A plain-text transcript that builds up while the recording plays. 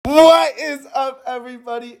is up,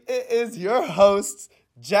 everybody? It is your hosts,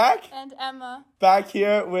 Jack and Emma, back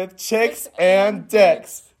here with Chicks and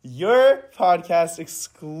Dicks, your podcast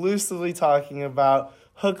exclusively talking about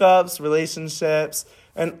hookups, relationships,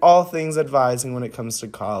 and all things advising when it comes to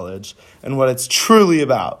college and what it's truly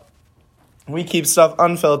about. We keep stuff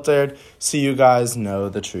unfiltered so you guys know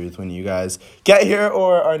the truth when you guys get here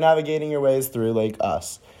or are navigating your ways through like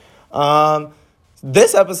us.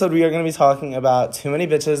 This episode we are going to be talking about too many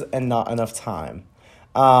bitches and not enough time.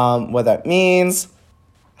 What that means,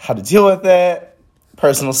 how to deal with it,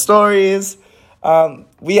 personal stories.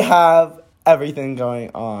 We have everything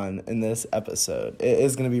going on in this episode. It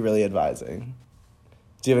is going to be really advising.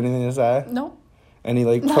 Do you have anything to say? No. Any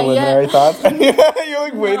preliminary thoughts?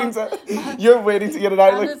 You're waiting to get it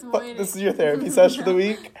out. This is your therapy session for the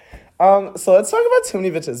week. So let's talk about too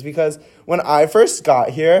many bitches, because when I first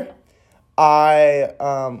got here, I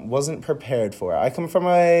wasn't prepared for it. I come from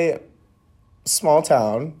a small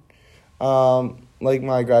town.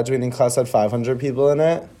 My graduating class had 500 people in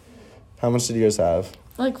it. How much did yours have?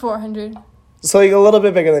 400. So a little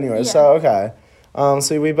bit bigger than yours. Yeah. So okay.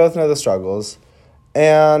 So we both know the struggles.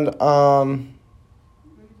 And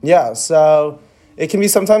so it can be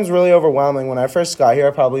sometimes really overwhelming. When I first got here,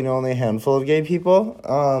 I probably knew only a handful of gay people.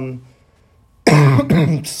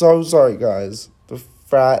 So sorry, guys. The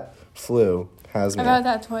frat flu has me. I've had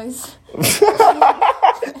that twice.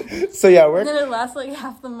 So yeah, And then it lasts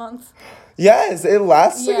half the month. Yes, it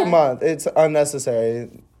lasts a Yeah. month. It's unnecessary.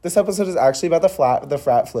 This episode is actually about the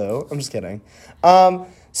frat flu. I'm just kidding.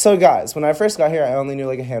 So guys, when I first got here, I only knew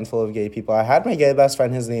a handful of gay people. I had my gay best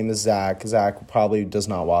friend. His name is Zach. Zach probably does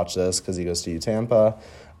not watch this because he goes to Tampa.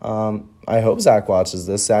 I hope Zach watches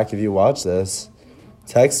this. Zach, if you watch this,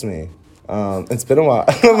 text me. It's been a while.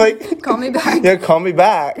 Call me back. Yeah, call me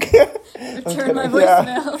back. Return my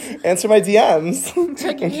voicemail. Yeah. Answer my DMs.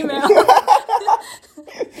 Check your email.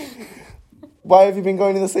 Why have you been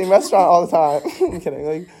going to the same restaurant all the time? I'm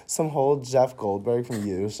kidding. Some whole Jeff Goldberg from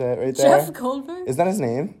You shit right there. Jeff Goldberg? Is that his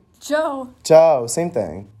name? Joe. Joe, same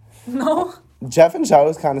thing. No. Jeff and Joe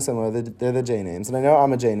is kind of similar. They're the J names. And I know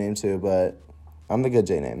I'm a J name too, but I'm the good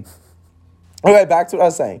J name. Okay, back to what I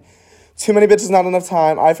was saying. Too many bitches, not enough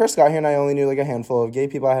time. I first got here and I only knew a handful of gay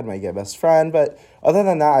people. I had my gay best friend, but other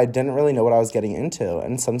than that, I didn't really know what I was getting into.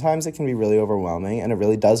 And sometimes it can be really overwhelming, and it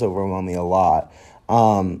really does overwhelm me a lot.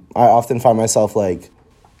 I often find myself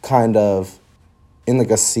kind of in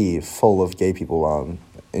a sea full of gay people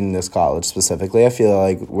in this college specifically. I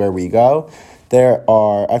feel where we go,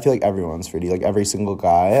 I feel like everyone's fruity, every single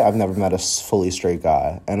guy. I've never met a fully straight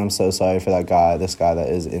guy, and I'm so sorry for this guy that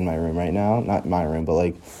is in my room right now. Not my room, but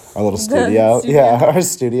our little studio. Yeah, our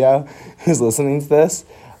studio, who's listening to this.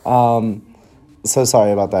 So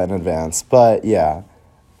sorry about that in advance, but yeah,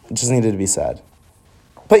 it just needed to be said.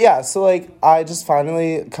 But yeah, so I just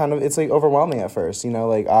finally it's overwhelming at first,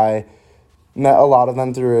 I met a lot of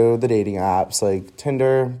them through the dating apps,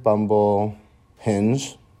 Tinder, Bumble,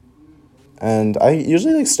 Hinge. And I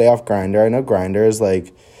usually stay off Grindr. I know Grindr is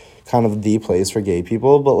kind of the place for gay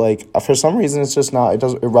people, but for some reason it's just not.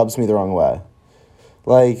 It rubs me the wrong way.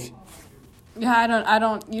 Yeah, I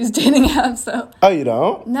don't use dating apps, so. Oh, you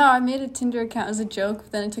don't? No, I made a Tinder account as a joke,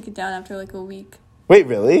 but then I took it down after a week. Wait,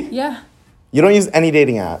 really? Yeah. You don't use any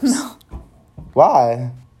dating apps? No.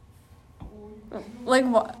 Why?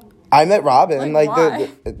 What? I met Robin. Why?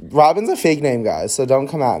 Robin's a fake name, guys, so don't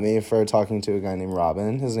come at me for talking to a guy named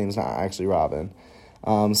Robin. His name's not actually Robin.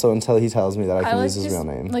 So until he tells me that I can use his real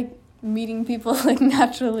name. Meeting people,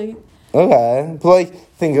 naturally. Okay. But,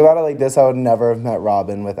 think about it like this. I would never have met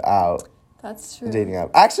Robin without That's true. a dating app.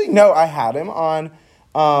 Actually, no, I had him on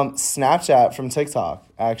Snapchat from TikTok,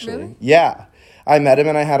 actually. Really? Yeah. I met him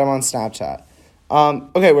and I had him on Snapchat.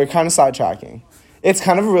 Okay, we're kind of sidetracking. It's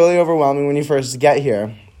kind of really overwhelming when you first get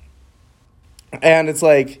here. And it's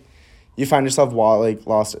you find yourself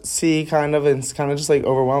lost at sea, kind of, and it's kind of just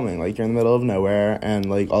overwhelming. You're in the middle of nowhere,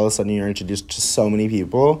 and all of a sudden you're introduced to so many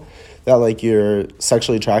people that you're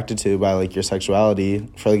sexually attracted to by your sexuality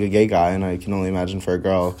for a gay guy, and I can only imagine for a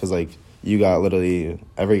girl, because you got literally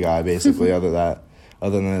every guy basically other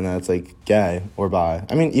than that it's gay or bi.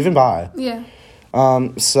 I mean, even bi. Yeah.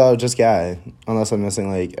 So just gay, unless I'm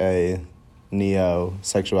missing a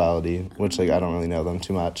neo-sexuality, which I don't really know them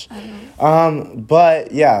too much.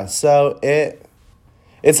 But yeah, so it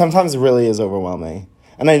sometimes really is overwhelming.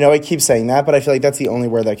 And I know I keep saying that, but I feel that's the only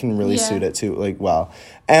word that can really suit it too, well.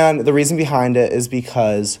 And the reason behind it is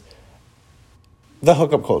because the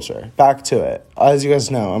hookup culture. Back to it. As you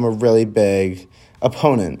guys know, I'm a really big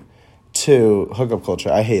opponent to hookup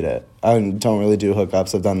culture. I hate it. I don't really do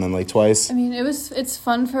hookups. I've done them like twice. I mean, it's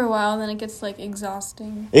fun for a while, then it gets like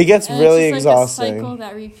exhausting. It gets and really it's just, like, exhausting. a cycle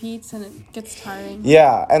that repeats and it gets tiring.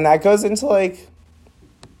 Yeah, and that goes into like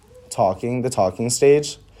the talking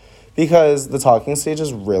stage, because the talking stage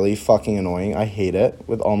is really fucking annoying. I hate it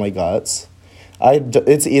with all my guts.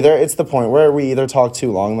 It's the point where we either talk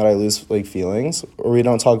too long that I lose like feelings, or we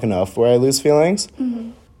don't talk enough where I lose feelings.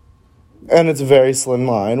 Mm-hmm. And it's a very slim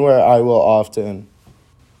line where I will often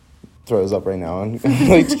throws up right now. I'm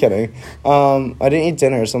like just kidding. I didn't eat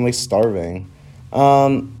dinner, so I'm like starving.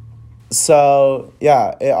 So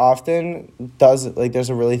yeah, it often does, like, there's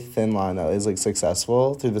a really thin line that is like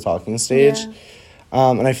successful through the talking stage. Yeah.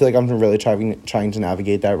 And I feel like I'm really trying to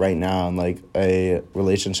navigate that right now in like a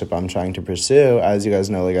relationship I'm trying to pursue. As you guys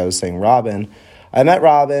know, like I was saying, I met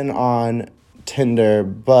Robin on Tinder,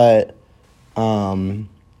 but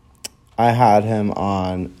I had him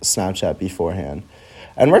on Snapchat beforehand.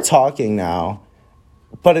 And we're talking now,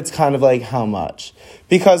 but it's kind of like how much?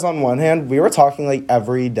 Because on one hand, we were talking like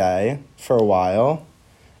every day for a while.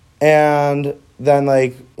 And then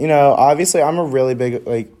like, you know, obviously I'm a really big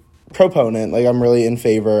like proponent. Like I'm really in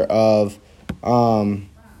favor of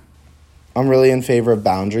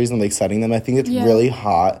boundaries and like setting them. I think it's really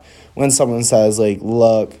hot when someone says like,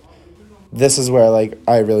 look, this is where like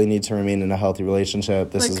I really need to remain in a healthy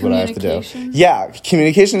relationship. This like is what I have to do. Yeah,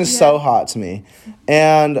 communication is so hot to me.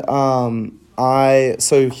 And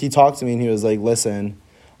so he talked to me and he was like, listen,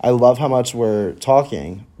 I love how much we're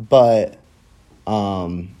talking, but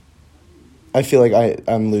I feel like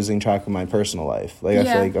I'm losing track of my personal life. Like I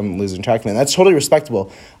feel like I'm losing track of it. And that's totally respectable.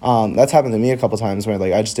 That's happened to me a couple times where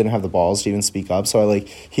like I just didn't have the balls to even speak up. So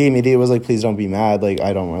he immediately was like, please don't be mad. Like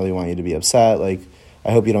I don't really want you to be upset. Like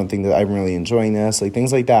I hope you don't think that I'm really enjoying this, like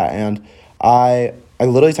things like that. And I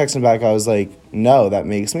literally texted him back. I was like, no, that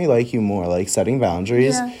makes me like you more. Like setting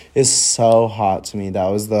boundaries is so hot to me. That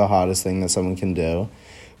was the hottest thing that someone can do.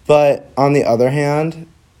 But on the other hand,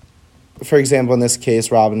 for example, in this case,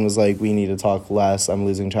 Robin was like, we need to talk less. I'm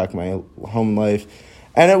losing track of my home life.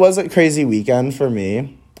 And it was a crazy weekend for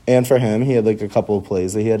me and for him. He had like a couple of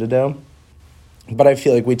plays that he had to do. But I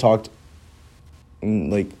feel like we talked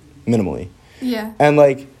like minimally. Yeah. And,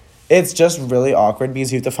 like, it's just really awkward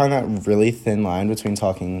because you have to find that really thin line between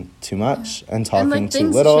talking too much and talking too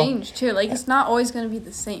little. And, like, things change, too. Like, it's not always going to be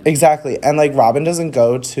the same. Exactly. And, like, Robin doesn't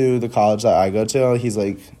go to the college that I go to. He's,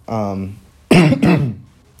 like,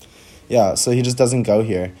 yeah, so he just doesn't go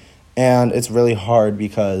here. And it's really hard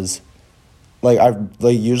because, like,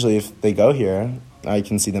 usually if they go here, I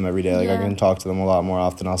can see them every day. Like, I can talk to them a lot more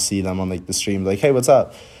often. I'll see them on, like, the stream. Like, hey, what's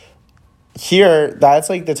up? Here, that's,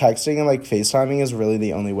 like, the texting and, like, FaceTiming is really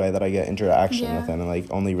the only way that I get interaction with him and, like,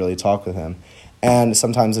 only really talk with him. And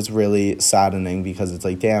sometimes it's really saddening because it's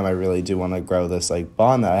like, damn, I really do want to grow this, like,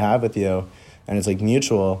 bond that I have with you. And it's, like,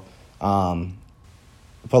 mutual.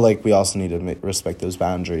 But, like, we also need to respect those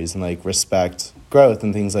boundaries and, like, respect growth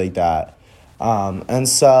and things like that. And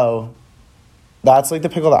so that's, like, the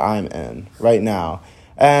pickle that I'm in right now.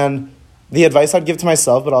 And the advice I'd give to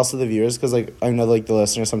myself, but also the viewers, because, like, I know, like, the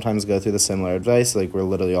listeners sometimes go through the similar advice. Like, we're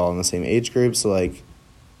literally all in the same age group, so, like,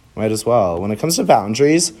 might as well. When it comes to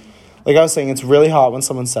boundaries, like I was saying, it's really hot when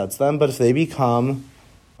someone sets them, but if they become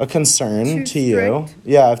a concern to you,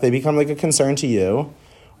 if they become, like, a concern to you,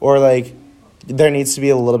 or, like, there needs to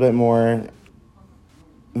be a little bit more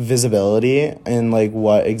visibility in, like,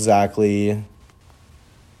 what exactly,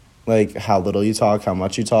 like, how little you talk, how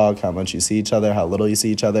much you see each other, how little you see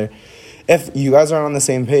each other. If you guys aren't on the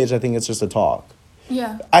same page, I think it's just a talk.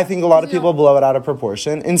 Yeah. I think a lot of people blow it out of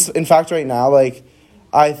proportion. In fact, right now, like,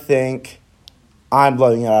 I think I'm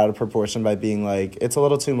blowing it out of proportion by being like, it's a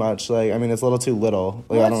little too much. Like, I mean, it's a little too little.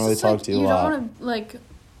 Like, I don't really talk to you a lot.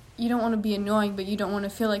 You don't want to be annoying, but you don't want to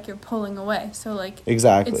feel like you're pulling away. So, like,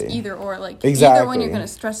 exactly. It's either or. Like, either one you're going to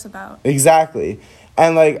stress about. Exactly.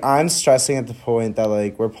 And, like, I'm stressing at the point that,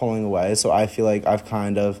 like, we're pulling away. So I feel like I've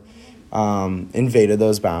kind of invaded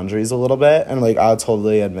those boundaries a little bit. And, like, I'll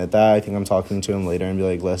totally admit that. I think I'm talking to him later and be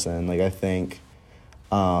like, listen, like, I think,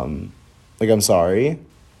 like, I'm sorry.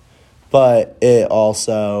 But it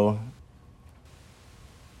also,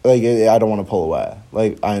 like, I don't want to pull away.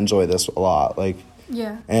 Like, I enjoy this a lot. Like,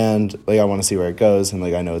 yeah. And, like, I want to see where it goes. And,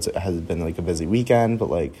 like, I know it has been, like, a busy weekend, but,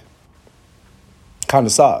 like, kind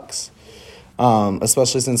of sucks.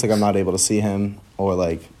 Especially since, like, I'm not able to see him or,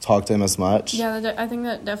 like, talk to him as much. Yeah, I think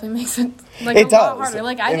that definitely makes it, like, a lot harder.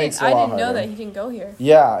 Like, I didn't know that he can go here.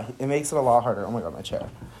 Yeah, it makes it a lot harder. Oh, my God, my chair.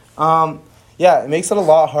 Yeah, it makes it a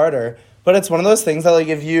lot harder. But it's one of those things that, like,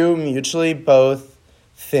 if you mutually both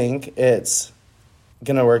think it's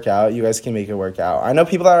gonna work out, you guys can make it work out. I know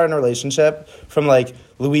people that are in a relationship from, like,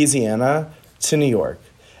 Louisiana to New York.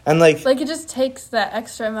 And, like... Like, it just takes that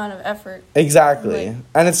extra amount of effort. Exactly. Like,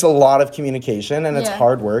 and it's a lot of communication, and it's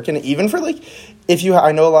hard work. And even for, like, if you...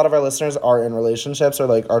 I know a lot of our listeners are in relationships or,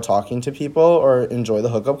 like, are talking to people or enjoy the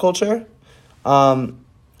hookup culture.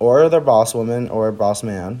 Or they're boss woman or boss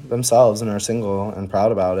man themselves and are single and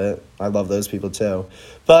proud about it. I love those people, too.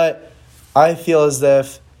 But I feel as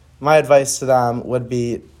if my advice to them would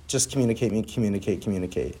be just communicate.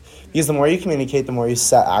 Because the more you communicate, the more you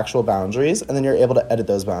set actual boundaries, and then you're able to edit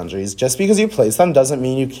those boundaries. Just because you place them doesn't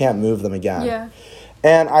mean you can't move them again. Yeah.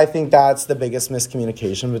 And I think that's the biggest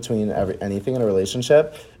miscommunication between anything in a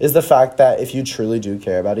relationship, is the fact that if you truly do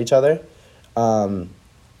care about each other,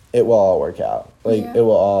 it will all work out. Like, it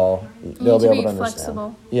will all... They'll be able to understand.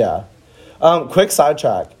 Flexible. Yeah. Quick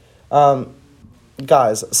sidetrack.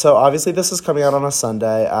 Guys, so obviously this is coming out on a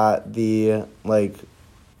Sunday at the, like,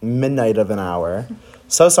 midnight of an hour.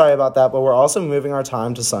 So sorry about that, but we're also moving our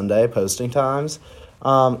time to Sunday, posting times.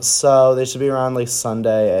 So they should be around, like,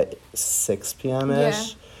 Sunday at 6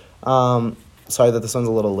 p.m.-ish. Yeah. Sorry that this one's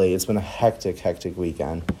a little late. It's been a hectic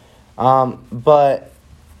weekend. But,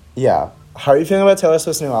 yeah. How are you feeling about Taylor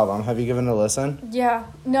Swift's new album? Have you given it a listen? Yeah.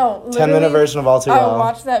 No. 10-minute version of All Too Well. I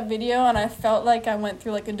watched that video and I felt like I went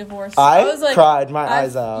through, like, a divorce. I was, like, cried my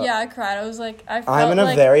eyes out. Yeah, I cried. I was like, I'm in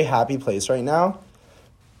a very happy place right now,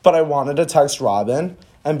 but I wanted to text Robin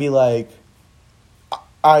and be like,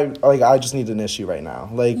 I just need an issue right now.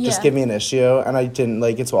 Like, just give me an issue. And I didn't,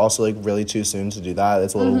 like, it's also, like, really too soon to do that.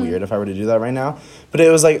 It's a little weird if I were to do that right now. But it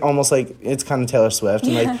was, like, almost like it's kind of Taylor Swift.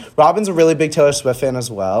 And, like, Robin's a really big Taylor Swift fan as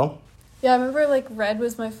well. Yeah, I remember, like, Red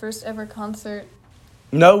was my first ever concert.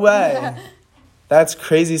 No way. Yeah. That's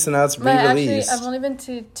crazy, so now it's re-released. Actually, I've only been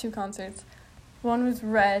to 2 concerts. One was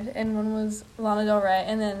Red, and one was Lana Del Rey,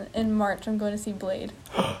 and then in March I'm going to see Blade.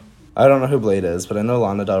 I don't know who Blade is, but I know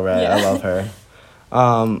Lana Del Rey. Yeah. I love her.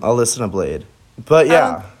 I'll listen to Blade. But,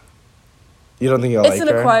 yeah. You don't think you'll like her?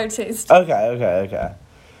 It's an acquired taste. Okay.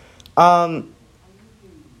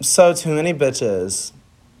 So, Too Many Bitches.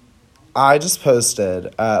 I just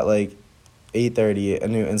posted at, like, 8:30 a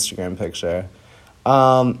new Instagram picture.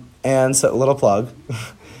 And so, little plug.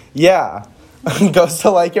 Yeah. Goes to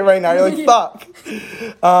like it right now. You're like, fuck.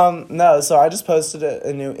 No, so I just posted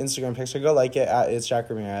a new Instagram picture. Go like it at It's Jack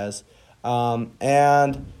Ramirez.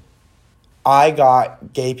 And I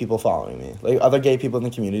got gay people following me. Like, other gay people in the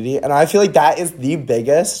community. And I feel like that is the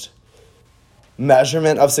biggest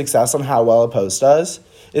measurement of success on how well a post does.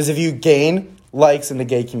 Is if you gain likes in the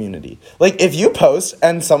gay community. Like, if you post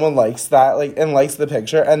and someone likes that, like, and likes the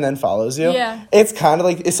picture and then follows you, it's kind of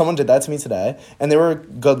like if someone did that to me today and they were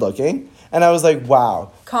good looking and I was like,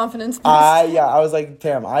 wow. Confidence boost. I was like,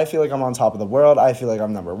 damn, I feel like I'm on top of the world. I feel like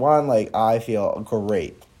I'm number one. Like, I feel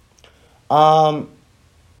great.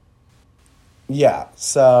 Yeah,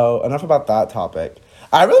 so enough about that topic.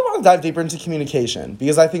 I really want to dive deeper into communication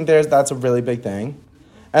because I think that's a really big thing.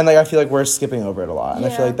 And, like, I feel like we're skipping over it a lot. And I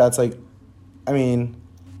feel like that's, like, I mean,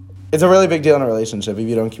 it's a really big deal in a relationship. If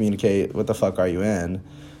you don't communicate, what the fuck are you in?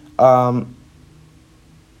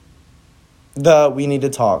 We need to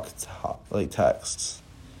talk, like, texts.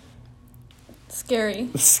 Scary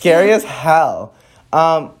as hell.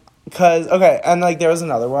 Cause, okay, and, like, there was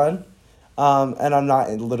another one. And I'm not,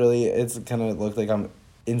 it's gonna look like I'm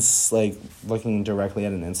like, looking directly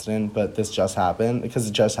at an incident, but this just happened, because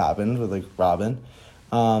it just happened with, like, Robin.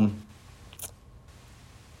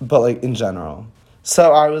 But, like, in general.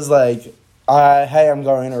 So I was like, hey, I'm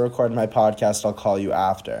going to record my podcast. I'll call you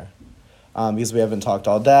after. Because we haven't talked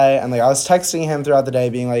all day. And, like, I was texting him throughout the day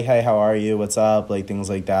being like, hey, how are you? What's up? Like, things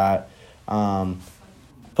like that.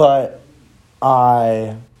 But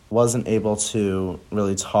I wasn't able to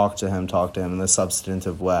really talk to him in a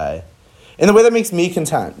substantive way. In the way that makes me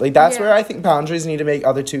content. Like, that's where I think boundaries need to make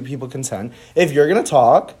other two people content. If you're going to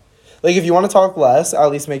talk, like, if you want to talk less, at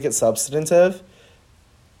least make it substantive.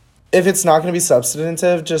 If it's not going to be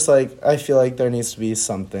substantive, just, like, I feel like there needs to be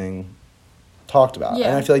something talked about. Yeah.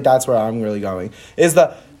 And I feel like that's where I'm really going. Is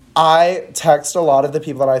that I text a lot of the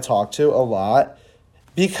people that I talk to a lot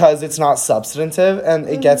because it's not substantive and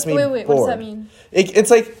it gets me bored. Wait, what does that mean? It's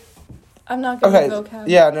like... I'm not good with vocab.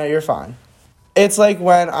 Yeah, no, you're fine. It's like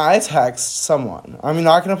when I text someone, I'm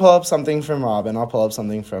not going to pull up something from Robin, I'll pull up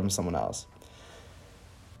something from someone else.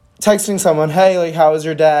 Texting someone, hey, like, how was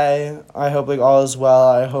your day? I hope, like, all is well.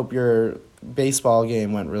 I hope your baseball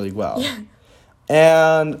game went really well. Yeah.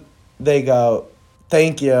 And they go,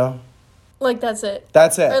 thank you. Like, that's it.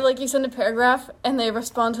 That's it. Or, like, you send a paragraph, and they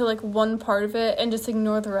respond to, like, one part of it and just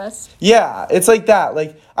ignore the rest. Yeah, it's like that.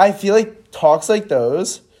 Like, I feel like talks like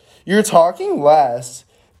those, you're talking less,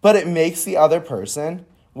 but it makes the other person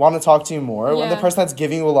want to talk to you more. When the person that's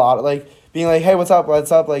giving you a lot, like, being like, hey, what's up,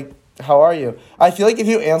 like, how are you? I feel like if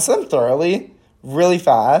you answer them thoroughly, really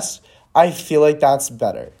fast, I feel like that's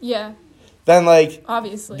better. Yeah. Than, like...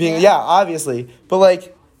 Obviously. Obviously. But,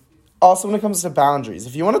 like, also when it comes to boundaries,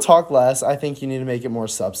 if you want to talk less, I think you need to make it more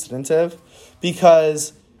substantive.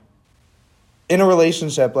 Because... in a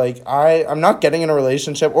relationship, like, I'm not getting in a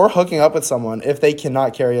relationship or hooking up with someone if they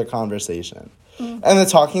cannot carry a conversation. And the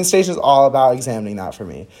talking stage is all about examining that for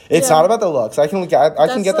me. It's not about the looks. I can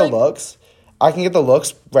get the looks. I can get the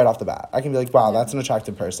looks right off the bat. I can be like, wow, that's an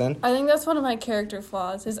attractive person. I think that's one of my character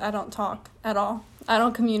flaws is I don't talk at all. I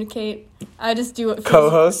don't communicate. I just do it.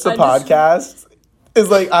 Co-host a podcast is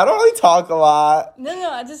like, I don't really talk a lot.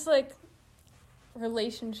 No, I just, like,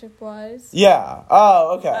 relationship-wise. Yeah.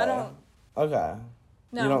 Oh, okay. I don't. Okay.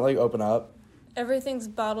 No. You don't, like, open up? Everything's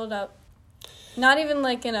bottled up. Not even,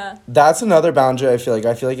 like, in a... That's another boundary, I feel like.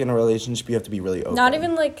 I feel like in a relationship, you have to be really open. Not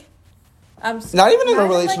even, like... Not even in a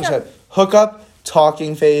relationship. Like hook up,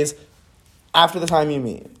 talking phase, after the time you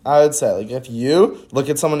meet. I would say, like, if you look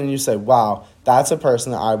at someone and you say, wow, that's a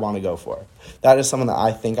person that I want to go for. That is someone that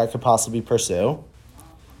I think I could possibly pursue.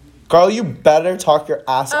 Girl, you better talk your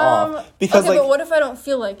ass off. Because, okay, but what if I don't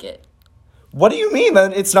feel like it? What do you mean?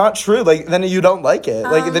 Then it's not true. Like, then you don't like it.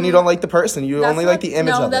 Like, then you don't like the person. You only like the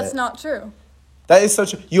image of it. No, that's not true. That is so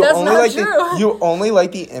true. You that's only not like true. You only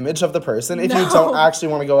like the image of the person if you don't actually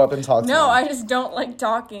want to go up and talk to them. No, I just don't like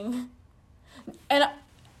talking. And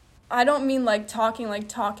I don't mean like talking.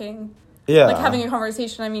 Yeah. Like having a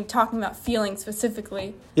conversation. I mean talking about feelings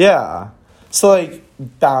specifically. Yeah. So, like,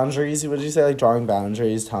 boundaries, would you say, like, drawing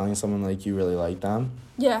boundaries, telling someone, like, you really like them?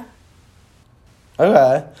 Yeah.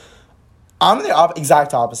 Okay. I'm the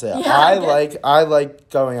exact opposite. Yeah, I like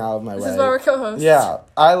going out of my way. This is why we're co-hosts. Yeah.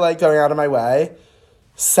 I like going out of my way,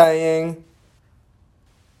 saying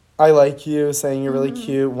I like you, saying you're really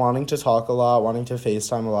cute, wanting to talk a lot, wanting to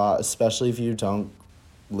FaceTime a lot, especially if you don't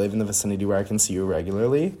live in the vicinity where I can see you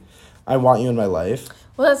regularly. I want you in my life.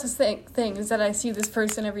 Well, that's the thing is that I see this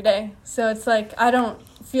person every day. So it's like I don't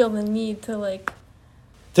feel the need to, like...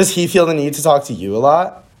 Does he feel the need to talk to you a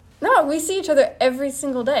lot? No, we see each other every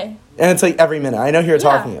single day. And it's like every minute. I know who you're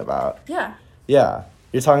talking about. Yeah. Yeah.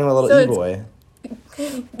 You're talking about little E-boy.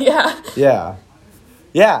 Yeah. Yeah.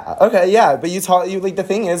 Yeah. Okay, yeah. But like, the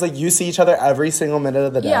thing is, like, you see each other every single minute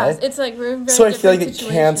of the day. Yeah, it's like we're in very so I feel like it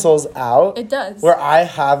situation. cancels out. It does. Where I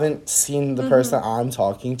haven't seen the person I'm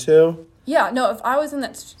talking to. Yeah, no, if I was in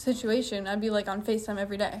that situation, I'd be, like, on FaceTime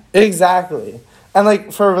every day. Exactly. And,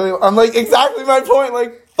 like, I'm like, exactly my point.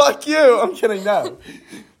 Like, fuck you. I'm kidding. No.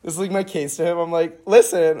 This is, like, my case to him. I'm like,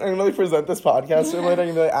 listen, I'm going to, like, present this podcast to him later. I'm going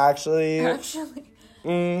to be like, actually.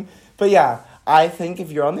 But, yeah, I think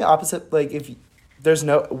if you're on the opposite, like, if there's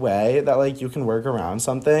no way that, like, you can work around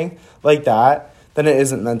something like that, then it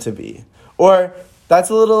isn't meant to be. Or... that's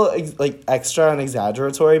a little, like, extra and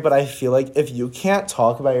exaggeratory, but I feel like if you can't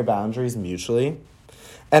talk about your boundaries mutually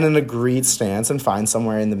and an agreed stance and find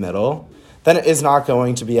somewhere in the middle, then it is not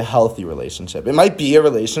going to be a healthy relationship. It might be a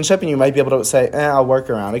relationship, and you might be able to say, I'll work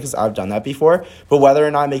around it because I've done that before, but whether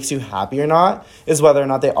or not it makes you happy or not is whether or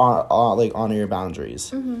not they honor your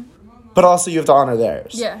boundaries. Mm-hmm. But also you have to honor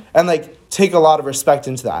theirs. Yeah. And, like, take a lot of respect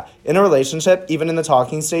into that. In a relationship, even in the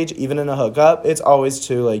talking stage, even in a hookup, it's always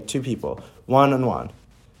two people. One-on-one.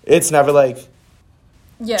 It's never, like,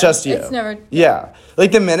 just you. It's never... Yeah.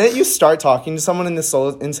 Like, the minute you start talking to someone in the sole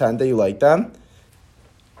intent that you like them,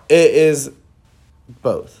 it is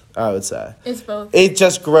both, I would say. It's both. It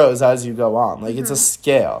just grows as you go on. Like, it's a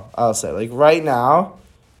scale, I'll say. Like, right now,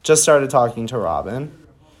 just started talking to Robin.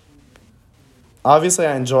 Obviously,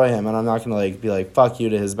 I enjoy him, and I'm not going to, like, be like, fuck you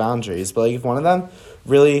to his boundaries. But, like, if one of them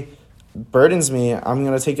really... burdens me, I'm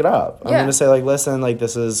going to take it up. I'm going to say, like, listen, like,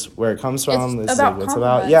 this is where it comes from. This is, like, what it's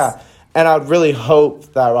about. Yeah. And I'd really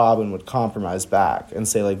hope that Robin would compromise back and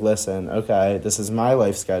say, like, listen, okay, this is my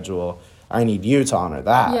life schedule. I need you to honor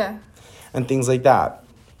that. Yeah. And things like that.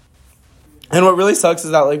 And what really sucks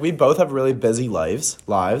is that, like, we both have really busy lives.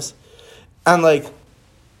 And, like,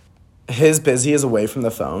 his busy is away from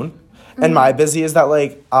the phone. Mm-hmm. And my busy is that,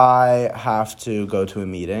 like, I have to go to a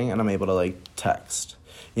meeting and I'm able to, like, text.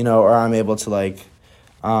 You know, or I'm able to, like,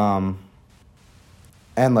 I'm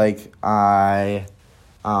able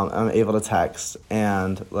to text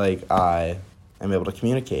and, like, I am able to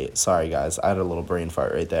communicate. Sorry, guys, I had a little brain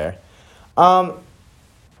fart right there.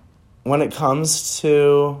 When it comes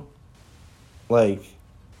to, like,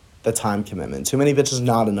 the time commitment, too many bitches,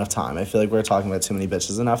 not enough time. I feel like we're talking about too many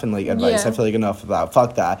bitches enough and, like, advice. I feel like enough of that.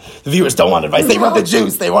 Fuck that. The viewers don't want advice. They want the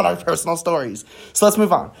juice. They want our personal stories. So let's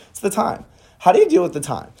move on. It's the time. how do you deal with the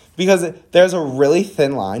time? Because there's a really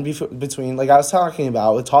thin line between, like I was talking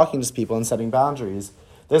about, with talking to people and setting boundaries.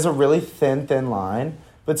 There's a really thin line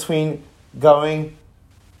between going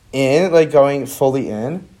fully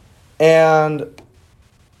in, and,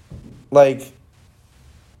 like,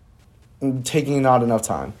 taking not enough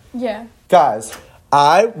time. Yeah. Guys,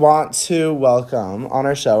 I want to welcome on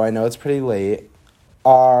our show, I know it's pretty late,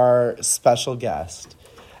 our special guest.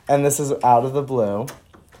 And this is out of the blue.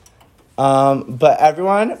 But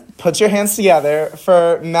everyone, put your hands together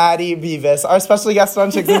for Maddie Beavis, our special guest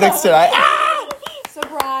on Chicks and Dicks tonight.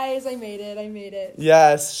 Surprise, I made it.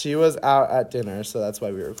 Yes, she was out at dinner, so that's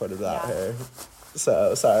why we recorded without her.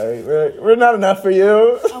 So, sorry, we're not enough for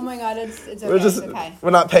you. Oh my god, it's okay, it's okay.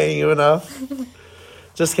 We're not paying you enough.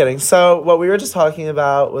 Just kidding. So, what we were just talking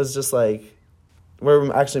about was just, like,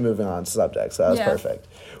 we're actually moving on to subject, so that was perfect.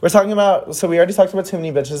 We're talking about, so we already talked about too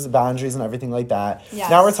many bitches, boundaries, and everything like that. Yes.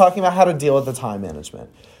 Now we're talking about how to deal with the time management.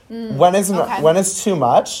 When it's too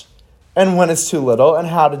much, and when it's too little, and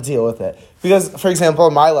how to deal with it. Because, for example,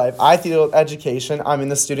 in my life, I deal with education. I'm in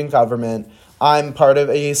the student government. I'm part of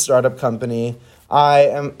a startup company. I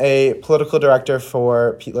am a political director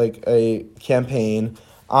for, like, a campaign.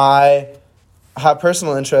 I have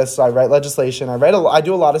personal interests. I write legislation. I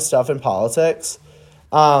do a lot of stuff in politics.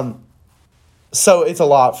 So it's a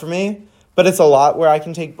lot for me, but it's a lot where I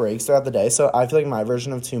can take breaks throughout the day. So I feel like my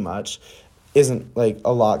version of too much isn't, like,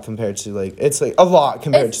 a lot compared to, like, it's, like, a lot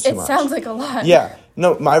compared to too much. It sounds like a lot. Yeah.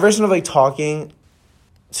 No, my version of, like, talking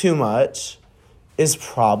too much is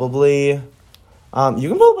probably, you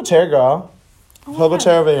can pull up a chair, girl. Pull up a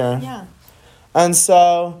chair over here. Yeah. And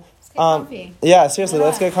so, Let's get comfy. Yeah, seriously,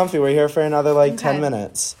 let's get comfy. We're here for another, like, 10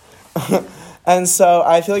 minutes. And so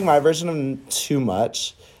I feel like my version of too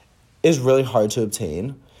much is really hard to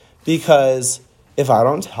obtain, because if I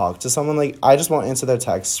don't talk to someone, like, I just won't answer their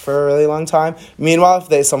texts for a really long time. Meanwhile,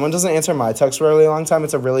 if someone doesn't answer my text for a really long time,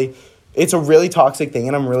 it's a really toxic thing,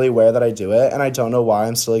 and I'm really aware that I do it, and I don't know why.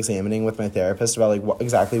 I'm still examining with my therapist about, like,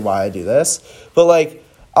 exactly why I do this. But, like,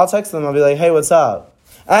 I'll text them, I'll be like, hey, what's up?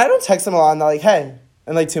 And I don't text them a lot, and they're like, hey.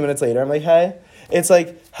 And, like, 2 minutes later, I'm like, hey. It's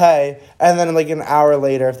like, hey. And then, like, an hour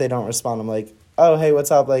later, if they don't respond, I'm like, oh, hey, what's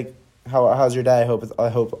up? Like, how's your day? I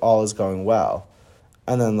hope all is going well.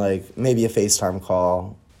 And then, like, maybe a FaceTime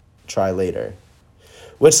call, try later.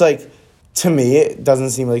 Which, like, to me, it doesn't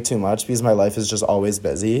seem like too much, because my life is just always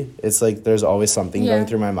busy. It's like there's always something going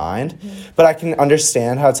through my mind. Mm-hmm. But I can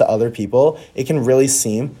understand how to other people it can really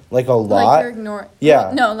seem like a lot. Like you're ignoring.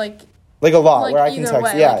 Yeah. No, like a lot, like where I can text.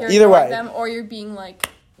 Way. Yeah, like you're either way. Them, or you're being, like,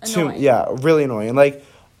 annoying. Really annoying. And, like,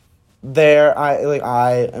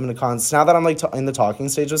 I am in a constant, now that I'm, like, in the talking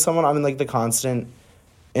stage with someone, I'm in, like, the constant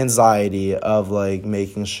anxiety of, like,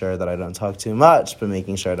 making sure that I don't talk too much, but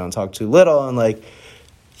making sure I don't talk too little. And, like,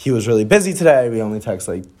 he was really busy today. We only text,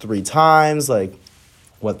 like, 3 times. Like,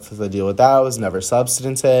 what's the deal with that? It was never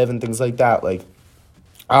substantive and things like that. Like,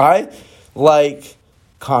 I like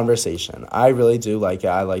conversation. I really do like it.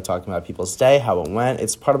 I like talking about people's day, how it went.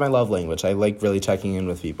 It's part of my love language. I like really checking in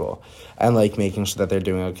with people and, like, making sure that they're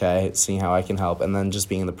doing okay, seeing how I can help, and then just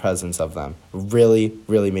being in the presence of them really,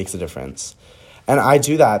 really makes a difference. And I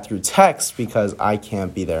do that through text because I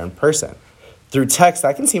can't be there in person. Through text,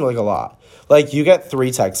 that can seem like a lot. Like, you get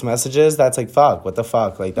 3 text messages, that's like, fuck, what the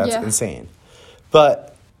fuck? Like, that's insane.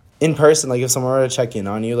 But in person, like, if someone were to check in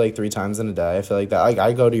on you, like, 3 times in a day, I feel like that. Like,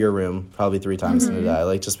 I go to your room probably 3 times in a day,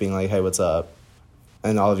 like, just being like, hey, what's up?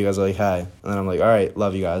 And all of you guys are like, hey. And then I'm like, all right,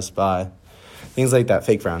 love you guys, bye. Things like that.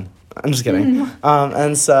 Fake friend. I'm just kidding.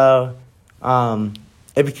 And so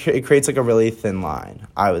it creates, like, a really thin line,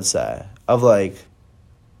 I would say, of, like,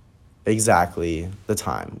 exactly the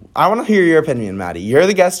time. I want to hear your opinion, Maddie. You're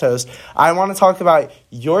the guest host. I want to talk about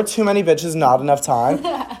your too many bitches, not enough time.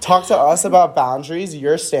 Talk to us about boundaries,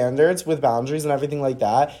 your standards with boundaries and everything like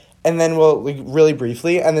that. And then we'll, like, really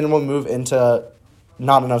briefly, and then we'll move into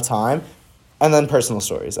not enough time, and then personal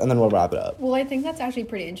stories, and then we'll wrap it up. Well, I think that's actually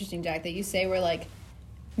pretty interesting, Jack, that you say where, like,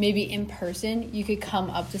 maybe in person you could come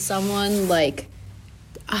up to someone, like,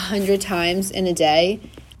 100 times in a day.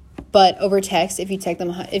 But over text, if you text them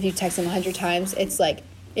 100 times, it's like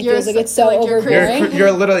it feels like it's so overbearing.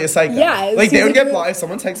 You're literally a psycho. Yeah, like they would get blocked. If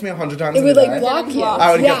someone texts me 100 times, it would like block you.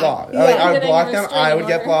 I would get blocked. Yeah. Like, I would block them. I would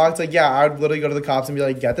get blocked. Like, yeah, I would literally go to the cops and be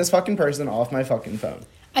like, get this fucking person off my fucking phone.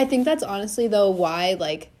 I think that's honestly though why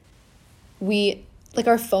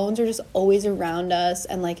our phones are just always around us,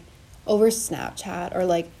 and like over Snapchat or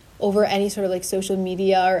like over any sort of like social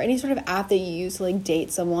media or any sort of app that you use to like date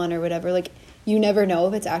someone or whatever, like you never know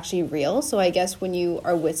if it's actually real. So I guess when you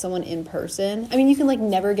are with someone in person, I mean, you can like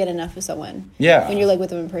never get enough of someone. Yeah. When you're like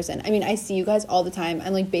with them in person. I mean, I see you guys all the time.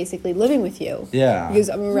 I'm like basically living with you. Yeah. Because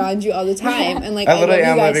I'm around you all the time, and like I literally love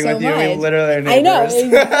am you guys living so with you. much. We literally are I know,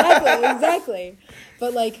 neighbors. exactly.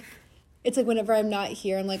 But like, it's like whenever I'm not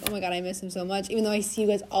here, I'm like, oh my God, I miss him so much. Even though I see you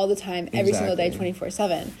guys all the time, every single day,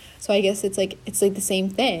 24/7. So I guess it's like the same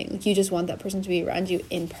thing. Like you just want that person to be around you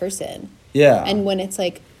in person. Yeah. And when it's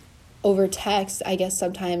like over text, I guess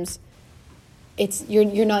sometimes it's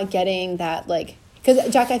you're not getting that like,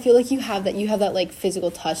 because Jack, I feel like you have that like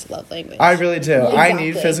physical touch love language. I really do. Exactly. I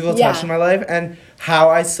need physical touch Yeah. in my life, and how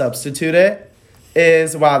I substitute it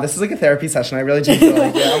is, wow, this is like a therapy session. I really do feel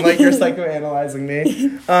like it. I'm like, you're psychoanalyzing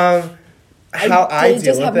me. How I did deal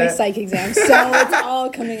just have with my it. psych exam, so it's all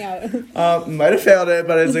coming out. Might have failed it,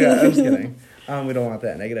 but it's okay. I'm just kidding. We don't want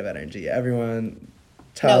that negative energy. Everyone,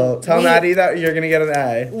 tell Maddie that you're gonna get an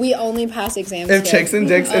A. We only pass exams. If here. Chicks and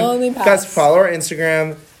Dicks, only pass. guys, follow our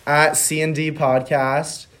Instagram at C&D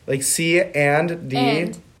Podcast, like C and D,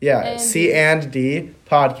 And C and D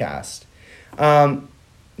Podcast.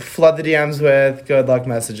 Flood the DMs with good luck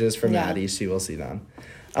messages for Yeah. Maddie. She will see them.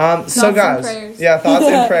 Thoughts So and guys, prayers. yeah, thoughts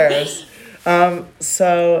and prayers.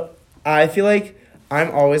 So I feel like I'm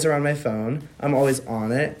always around my phone. I'm always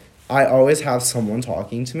on it. I always have someone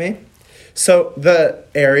talking to me. So the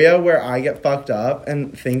area where I get fucked up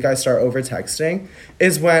and think I start over texting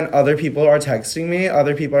is when other people are texting me,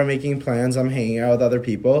 other people are making plans, I'm hanging out with other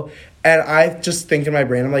people, and I just think in my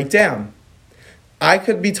brain, I'm like, damn, I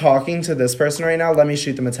could be talking to this person right now, let me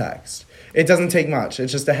shoot them a text. It doesn't take much,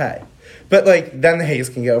 it's just a hey. But like, then the haze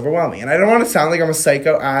can get overwhelming. And I don't want to sound like I'm a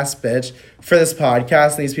psycho-ass bitch for this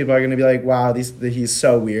podcast, and these people are going to be like, wow, he's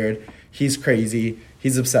so weird, he's crazy,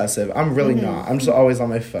 he's obsessive. I'm really not. I'm just always on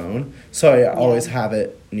my phone, so I always have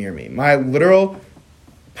it near me. My literal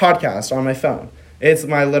podcast on my phone. It's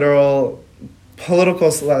my literal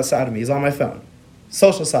political side of me is on my phone.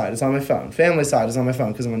 Social side is on my phone. Family side is on my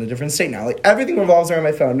phone because I'm in a different state now. Like, everything revolves around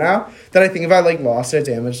my phone now that I think if I, like, lost it,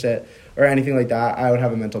 damaged it, or anything like that, I would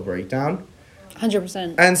have a mental breakdown.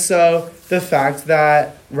 100%. And so the fact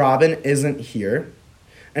that Robin isn't here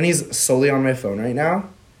and he's solely on my phone right now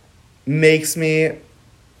makes me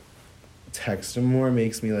text him more,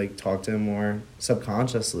 makes me like talk to him more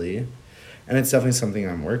subconsciously. And it's definitely something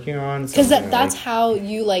I'm working on. Because that's how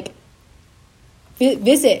you like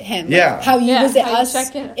visit him. Like, Yeah. how you visit how you us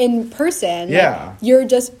check in person. Like, Yeah. you're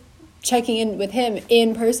just checking in with him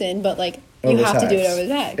in person, but like you Over have to do it text. over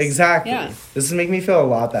text. Exactly. Yeah. This is making me feel a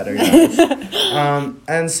lot better, guys.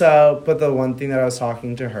 And so, but the one thing that I was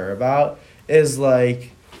talking to her about is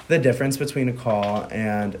like the difference between a call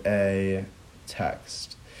and a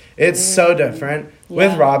text. It's so different.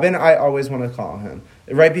 With Yeah. Robin, I always want to call him.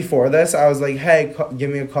 Right before this, I was like, hey, give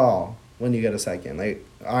me a call when you get a second. Like,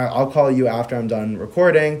 I'll call you after I'm done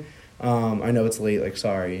recording. I know it's late, like,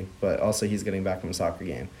 sorry, but also he's getting back from a soccer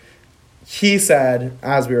game. He said,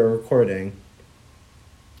 as we were recording,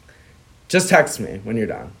 just text me when you're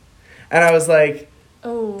done. And I was like,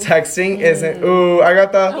 Oh. texting isn't, ooh, I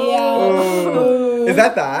got the, Yeah. ooh. Is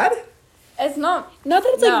that bad? It's not. Not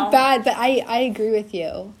that it's No. like bad, but I agree with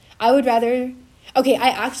you. I would rather. Okay, I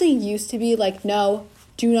actually used to be like, no,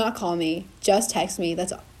 do not call me. Just text me.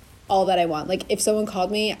 That's all that I want. Like, if someone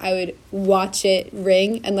called me, I would watch it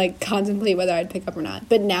ring and like contemplate whether I'd pick up or not.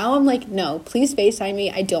 But now I'm like, no, please FaceTime me.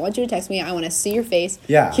 I don't want you to text me. I want to see your face,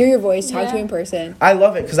 Yeah. hear your voice, talk to Yeah. you in person. I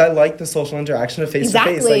love it because I like the social interaction of face to face.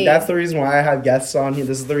 Exactly. Like, that's the reason why I have guests on here.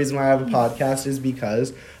 This is the reason why I have a podcast, is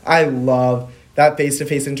because I love that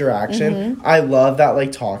face-to-face interaction. I love that,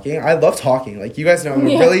 like, talking. I love talking. Like, you guys know I'm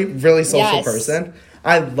a really, really social Yes. person.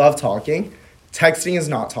 I love talking. Texting is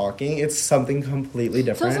not talking. It's something completely It's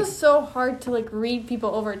different. also so hard to like read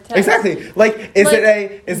people over text. Exactly. Like, is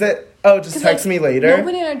it, oh, just 'Cause, text like, me later?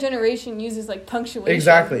 Nobody in our generation uses like punctuation.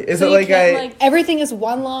 Exactly. Is So it you like can't, a- Everything is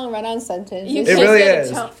one long run-on sentence. you It can't really get a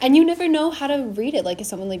is. tone. And you never know how to read it. Like, is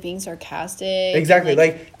someone like being sarcastic? Exactly.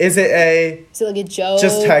 Like, is it is it like a joke?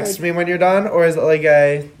 just text or- me when you're done? Or is it like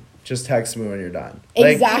a, just text me when you're done?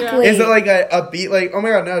 Like, Exactly. is it like a beat, like, oh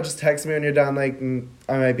my god, no, just text me when you're done, like,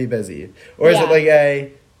 I might be busy? Or is Yeah. it like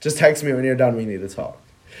a, just text me when you're done, we need to talk?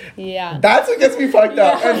 Yeah. That's what gets me fucked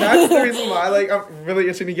up. Yeah. And that's the reason why, like, I'm really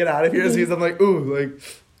itching to get out of here, is because I'm like, ooh, like,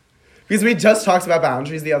 because we just talked about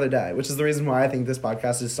boundaries the other day, which is the reason why I think this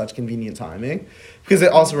podcast is such convenient timing, because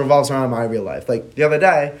it also revolves around my real life. Like, the other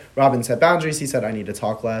day, Robin said boundaries. He said, I need to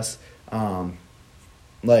talk less.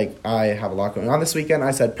 Like, I have a lot going on this weekend.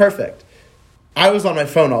 I said, perfect. I was on my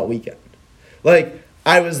phone all weekend. Like,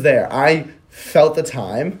 I was there. I felt the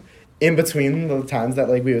time. in between the times that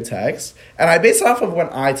like we would text, and I base it off of when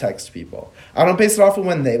I text people. I don't base it off of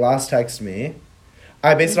when they last text me.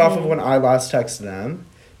 I base it off of when I last texted them,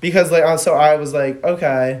 because like so I was like,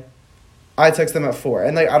 okay, I text them at 4,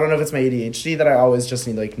 and like I don't know if it's my ADHD that I always just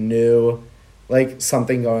need like new, like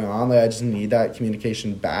something going on, like I just need that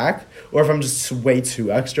communication back, or if I'm just way too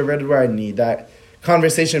extroverted where I need that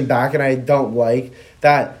conversation back, and I don't like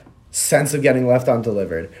that sense of getting left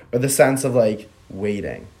undelivered or the sense of like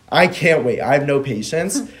waiting. I can't wait. I have no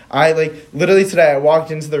patience. I like literally today I walked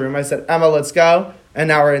into the room, I said, Emma, let's go, and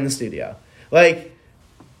now we're in the studio. Like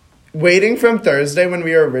waiting from Thursday when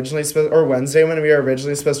we were originally or Wednesday when we were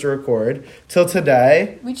originally supposed to record till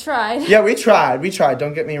today. We tried. Yeah, we tried.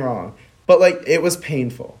 Don't get me wrong. But like it was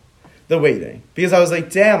painful, the waiting, because I was like,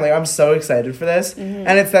 damn, like I'm so excited for this.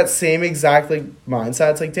 And it's that same exact like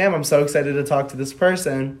mindset. It's like, damn, I'm so excited to talk to this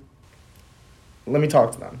person. Let me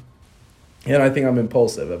talk to them. And I think I'm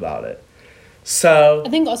impulsive about it. So I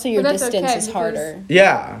think also your But that's distance okay, is because harder.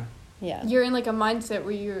 yeah. Yeah. You're in like a mindset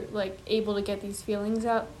where you're like able to get these feelings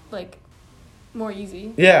out like more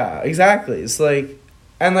easy. Yeah, exactly. It's like,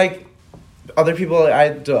 and like other people,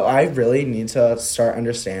 I really need to start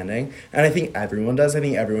understanding, and I think everyone does. I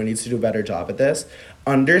think everyone needs to do a better job at this,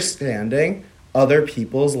 understanding other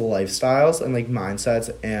people's lifestyles and like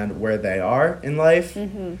mindsets and where they are in life.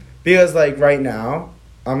 Because like right now,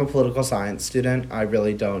 I'm a political science student. I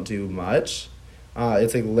really don't do much.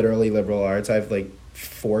 It's like literally liberal arts. I have like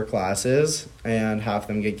 4 classes, and half of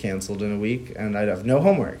them get canceled in a week, and I have no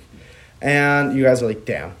homework. And you guys are like,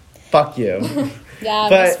 damn, fuck you. Yeah,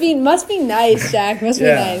 But- must be nice, Jack. Must be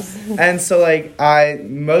nice. And so like I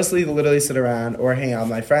mostly literally sit around or hang out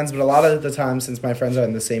with my friends, but a lot of the time, since my friends are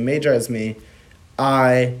in the same major as me,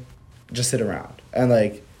 I just sit around and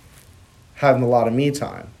like having a lot of me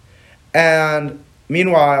time. And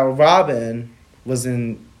meanwhile, Robin was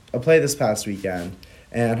in a play this past weekend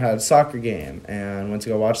and had a soccer game and went to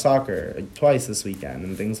go watch soccer like, twice this weekend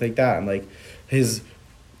and things like that. And like his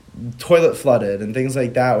toilet flooded and things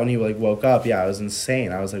like that when he like woke up. Yeah, it was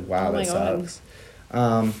insane. I was like, wow, Oh my that God.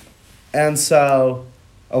 sucks. And so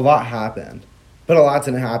a lot happened, but a lot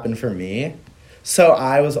didn't happen for me. So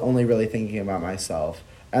I was only really thinking about myself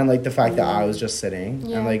and like the fact that I was just sitting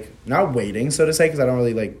Yeah. and like not waiting, so to say, because I don't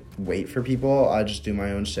really like wait for people. I just do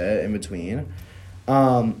my own shit in between.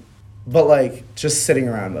 But like just sitting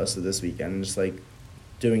around most of this weekend and just like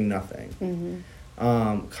doing nothing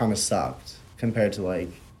kind of sucked compared to like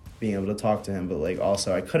being able to talk to him. But like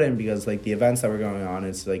also I couldn't because like the events that were going on,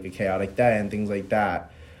 it's like a chaotic day and things like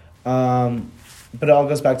that. But it all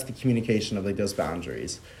goes back to the communication of like those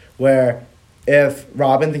boundaries where if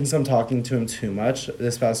Robin thinks I'm talking to him too much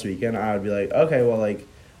this past weekend, I would be like, okay, well, like,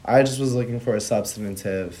 I just was looking for a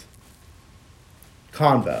substantive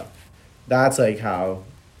convo. That's, like, how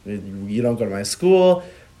you don't go to my school.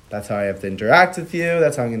 That's how I have to interact with you.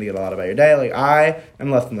 That's how I'm going to get a lot about your day. Like, I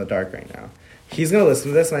am left in the dark right now. He's going to listen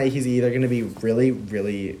to this, and he's either going to be really,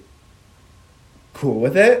 really cool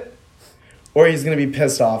with it, or he's going to be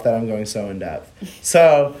pissed off that I'm going so in-depth.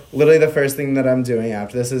 So, literally the first thing that I'm doing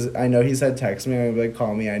after this is, I know he said text me, I'm going to be like,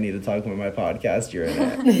 call me, I need to talk about my podcast, you're in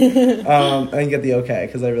it. And get the okay,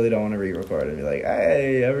 because I really don't want to re-record and be like,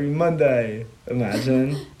 hey, every Monday,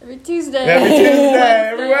 imagine. Every Tuesday.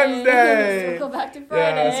 Every Wednesday. So we'll go back to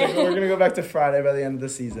Friday. Yeah, so we're going to go back to Friday by the end of the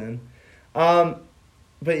season.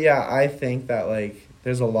 But yeah, I think that, like,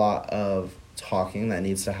 there's a lot of talking that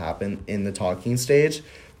needs to happen in the talking stage.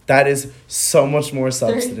 That is so much more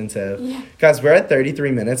substantive. Yeah. Guys, we're at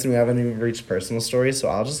 33 minutes and we haven't even reached personal stories, so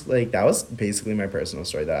I'll just, like, that was basically my personal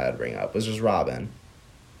story that I'd bring up, was just Robin.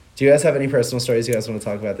 Do you guys have any personal stories you guys want to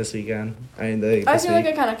talk about this weekend? I feel like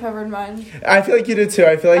I kind of covered mine. I feel like you did too.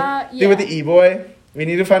 I feel like yeah. with the E-boy, we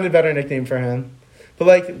need to find a better nickname for him. But,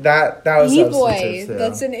 like, that was E-boy. substantive, too.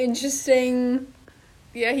 That's an interesting...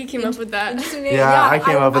 Yeah, he came up with that. interesting name. Yeah, I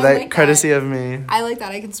came up with that, like courtesy of me. I like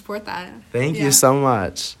that. I can support that. Thank Yeah. you so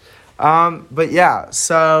much. But yeah,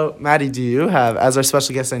 so Maddie, do you have, as our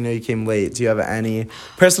special guest, I know you came late, do you have any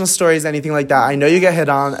personal stories, anything like that? I know you get hit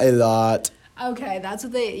on a lot. Okay, that's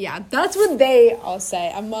what they all say.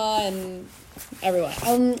 Emma and everyone.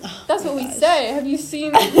 That's what we say. Have you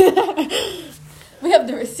seen? We have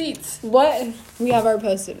the receipts. What? We have our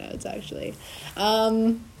post-it notes, actually.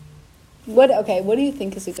 What do you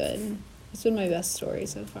think is a good... What's been my best story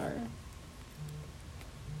so far?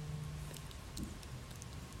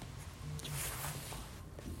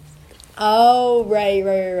 Oh, right.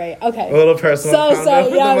 Okay. A little personal So, convo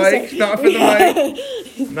for yeah, the I'm mic, sorry. not for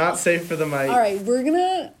the mic. Not safe for the mic. All right, we're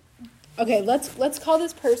gonna... Okay, let's call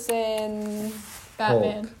this person...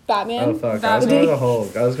 Batman. Hulk. Batman. Oh, fuck. I was going with a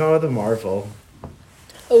Hulk. I was going with a Marvel.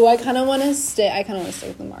 Oh, I kind of want to stay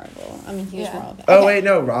with the Marvel. I'm a huge Marvel fan. Oh, Okay. wait,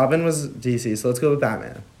 no. Robin was DC, so let's go with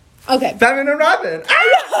Batman. Okay. Batman and Robin!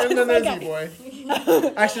 Ah! And then there's Okay.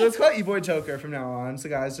 E-Boy. Actually, let's call it E-Boy Joker from now on. So,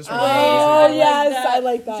 guys, just remember. Oh, like yes, that. I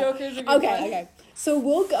like that. Joker's a good one. Okay. So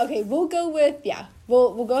we'll go with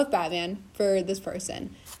we'll go with Batman for this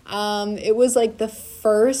person. It was like the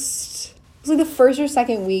first or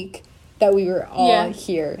second week that we were all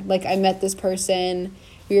here. Like, I met this person.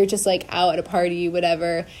 We were just like out at a party,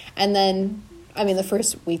 whatever. And then, I mean, the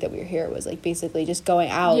first week that we were here was like basically just going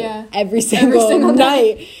out every single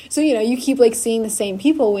night. So, you know, you keep like seeing the same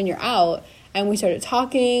people when you're out. And we started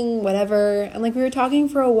talking, whatever. And like we were talking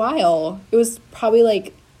for a while. It was probably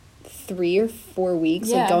like 3 or 4 weeks,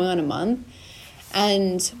 like going on a month.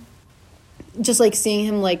 And just like seeing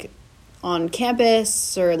him like on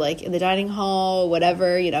campus or like in the dining hall,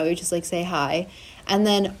 whatever, you know, we would just like say hi. And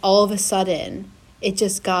then all of a sudden, it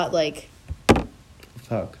just got like,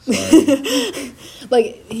 Fuck, sorry.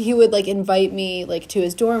 like he would like invite me like to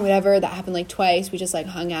his dorm, whatever. That happened like twice. We just like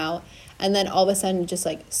hung out. And then all of a sudden it just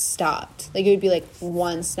like stopped. Like it would be like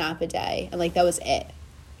one snap a day. And like that was it.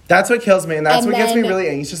 That's what kills me, and that's And what gets me then- really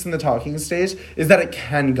anxious in the talking stage, is that it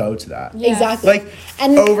can go to that. Yeah. Exactly. Like,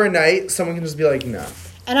 and overnight, someone can just be like, no.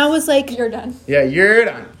 and I was like, You're done. Yeah, you're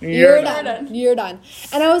done. You're done. done. You're done.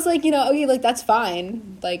 And I was like, you know, okay, like that's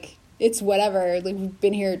fine. Like it's whatever. Like we've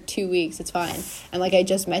been here 2 weeks. It's fine. And like I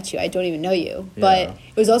just met you. I don't even know you. But Yeah.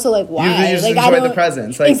 it was also like why? You just like I enjoy the don't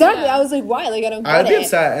presence. Like, exactly. Yeah. I was like why? Like I don't get I'd be it.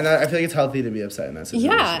 upset, and I feel like it's healthy to be upset in that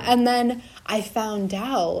situation. Yeah. And then I found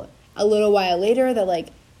out a little while later that like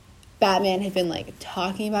Batman had been like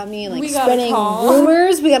talking about me and like We got a spreading call.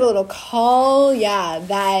 rumors. We got a little call. Yeah,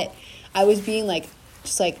 that I was being like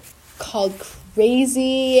just like called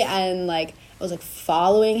crazy and like I was like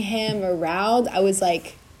following him around. I was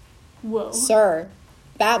like, Whoa. sir,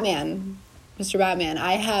 Batman, Mr. Batman,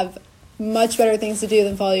 I have much better things to do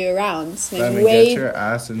than follow you around. And Let me get your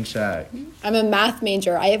ass in check. I'm a math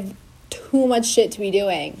major. I have too much shit to be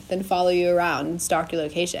doing than follow you around and stalk your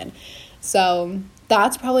location. So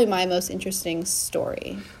that's probably my most interesting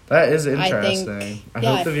story. That is I interesting. think- I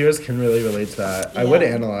yeah. hope the viewers can really relate to that. I would Yeah.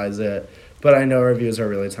 analyze it, but I know reviews are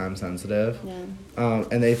really time sensitive. Yeah.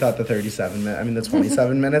 And they thought the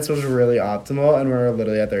 27 minutes was really optimal, and we're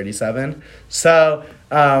literally at 37. So,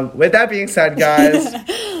 with that being said, guys,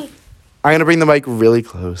 I'm going to bring the mic really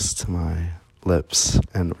close to my lips,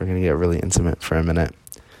 and we're going to get really intimate for a minute.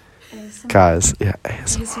 Guys, yeah,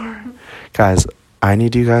 ASMR. Guys, I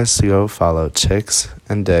need you guys to go follow Chicks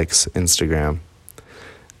and Dicks Instagram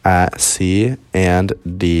at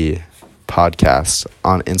C&D podcast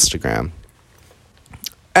on Instagram.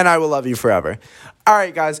 And I will love you forever. All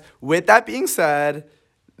right, guys, with that being said,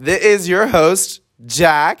 this is your host,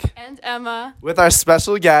 Jack, And Emma. with our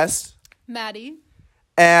special guest, Maddie.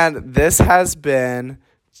 and this has been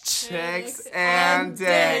Chicks and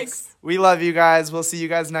Dicks. We love you guys. We'll see you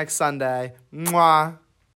guys next Sunday. Mwah.